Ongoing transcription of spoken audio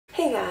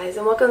Hey guys,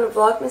 and welcome to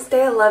Vlogmas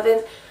Day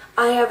 11.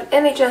 I have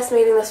an NHS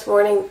meeting this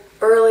morning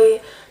early,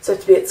 so I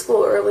have to be at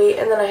school early,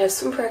 and then I have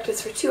swim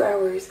practice for 2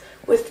 hours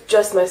with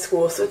just my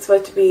school, so it's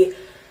about to be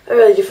a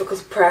really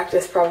difficult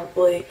practice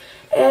probably.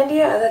 And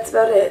yeah, that's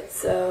about it,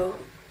 so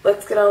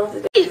let's get on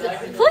with the day.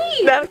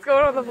 Please! That's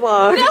going on the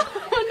vlog. No,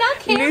 I'm not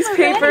camera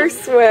Newspaper ready.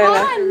 swim.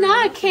 I'm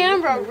not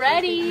camera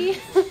ready.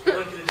 And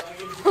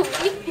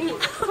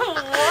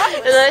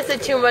then I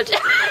said too much.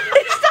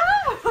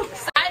 Stop!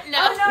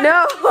 No.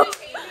 No!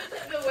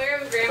 Beware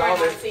of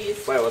grammar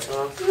Nazis. Wait, what's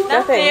wrong?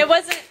 Nothing. It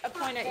wasn't a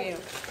point at you.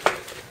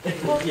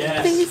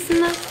 Yes.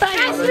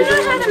 Guys, who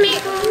knows how to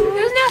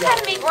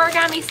make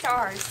origami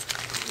stars?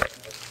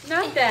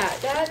 Not that.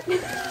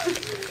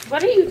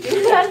 What are you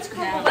doing? That's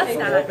cool. Let's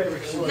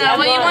not. Now,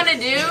 what you want to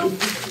do?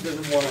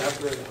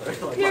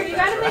 Here, you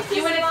gotta make.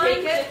 You want to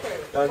take it?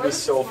 That would be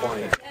so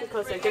funny. Get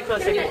closer. Get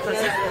closer. Get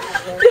closer.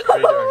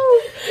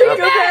 Go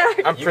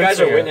back. You guys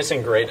are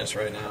witnessing greatness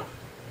right now.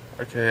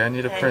 Okay, I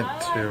need a print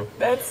too.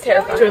 That's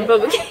terrifying.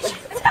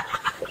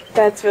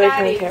 That's really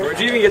kind of terrifying. Where'd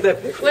you even get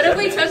that picture? What if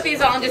we took these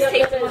all and just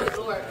taped them on the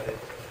floor?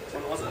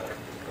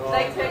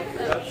 Like,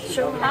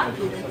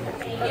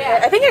 Yeah,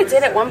 I think I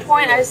did at one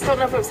point. I just don't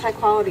know if it was high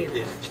quality.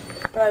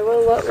 But I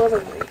will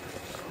lovingly.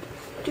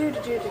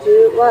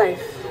 Do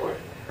life.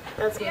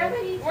 That's me.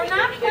 we're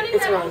not putting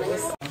It's them wrong.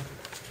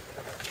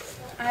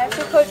 I have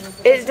to put.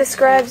 It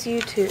describes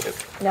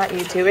YouTube, not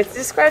YouTube. It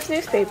describes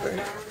newspaper.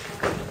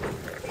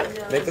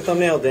 Make the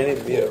thumbnail Danny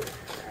Devito.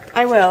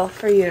 I will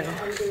for you.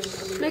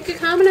 Make a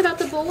comment about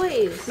the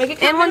boys. Make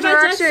a And One comment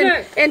about Direction.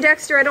 Dexter. And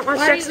Dexter. I don't watch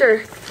Why are you-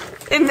 Dexter.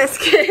 And this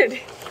kid.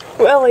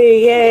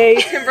 Willie, yay.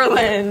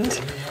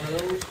 Timberland.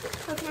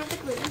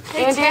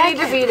 And Danny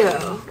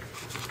Devito.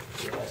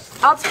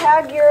 I'll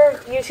tag your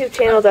YouTube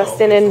channel,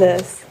 Dustin, in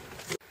this.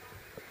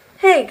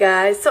 Hey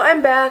guys, so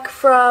I'm back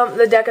from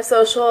the Deca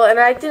Social, and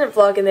I didn't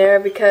vlog in there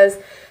because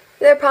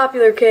they're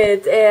popular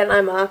kids and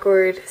I'm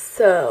awkward,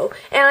 so.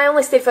 And I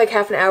only stayed for like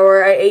half an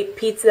hour. I ate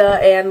pizza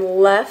and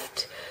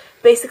left,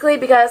 basically,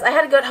 because I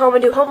had to go home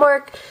and do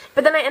homework.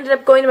 But then I ended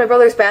up going to my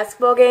brother's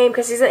basketball game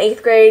because he's in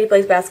 8th grade. He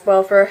plays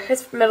basketball for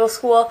his middle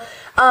school.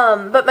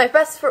 But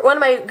one of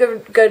my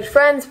good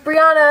friends,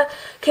 Brianna,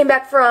 came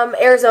back from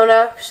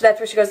Arizona. That's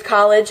where she goes to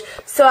college.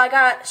 So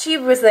she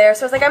was there.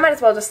 So I was like, I might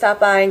as well just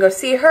stop by and go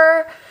see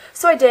her.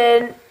 So I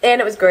did,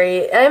 and it was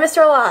great. And I missed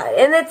her a lot.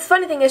 And the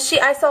funny thing is,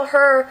 I saw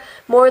her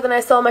more than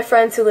I saw my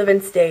friends who live in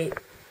state.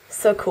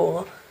 So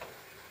cool.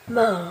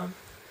 Mom,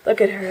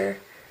 look at her.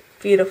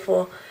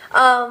 Beautiful.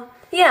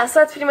 Yeah, so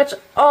that's pretty much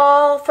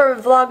all for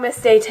Vlogmas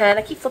Day 10.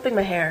 I keep flipping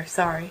my hair,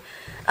 sorry.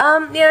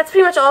 Yeah, that's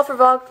pretty much all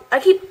for I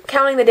keep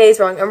counting the days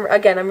wrong.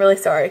 Again, I'm really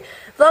sorry.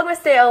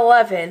 Vlogmas Day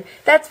 11,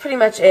 that's pretty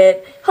much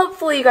it.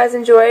 Hopefully you guys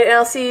enjoyed, and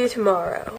I'll see you tomorrow.